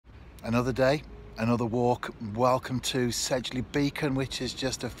Another day, another walk. Welcome to Sedgley Beacon, which is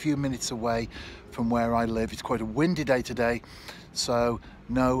just a few minutes away from where I live. It's quite a windy day today, so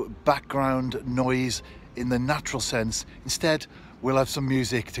no background noise in the natural sense. Instead, we'll have some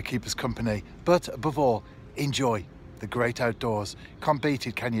music to keep us company. But above all, enjoy the great outdoors. Can't beat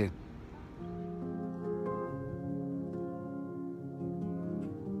it, can you?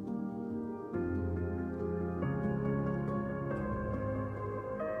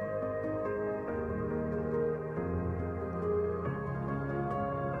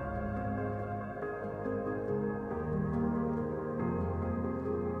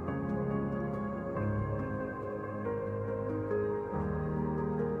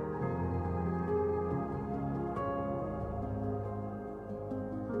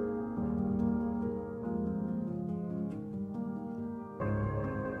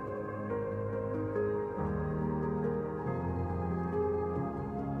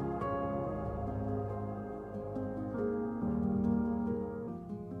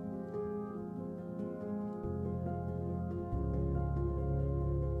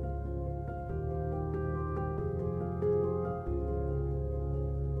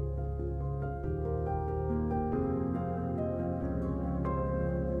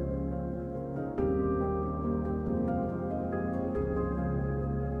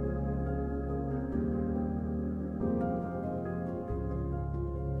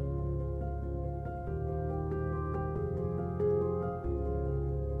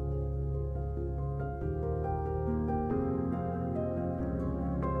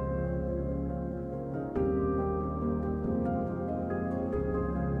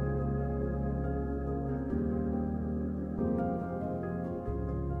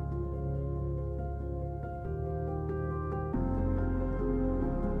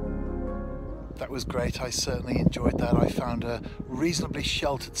 That was great. I certainly enjoyed that. I found a reasonably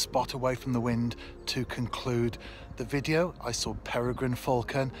sheltered spot away from the wind to conclude the video. I saw peregrine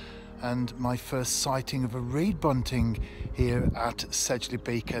falcon and my first sighting of a reed bunting here at Sedgley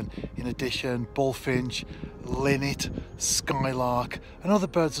Beacon. In addition, bullfinch, linnet, skylark and other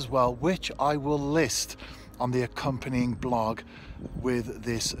birds as well, which I will list on the accompanying blog with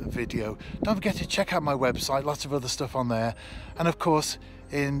this video. Don't forget to check out my website, lots of other stuff on there. And of course,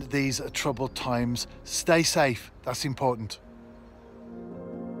 in these troubled times, stay safe, that's important.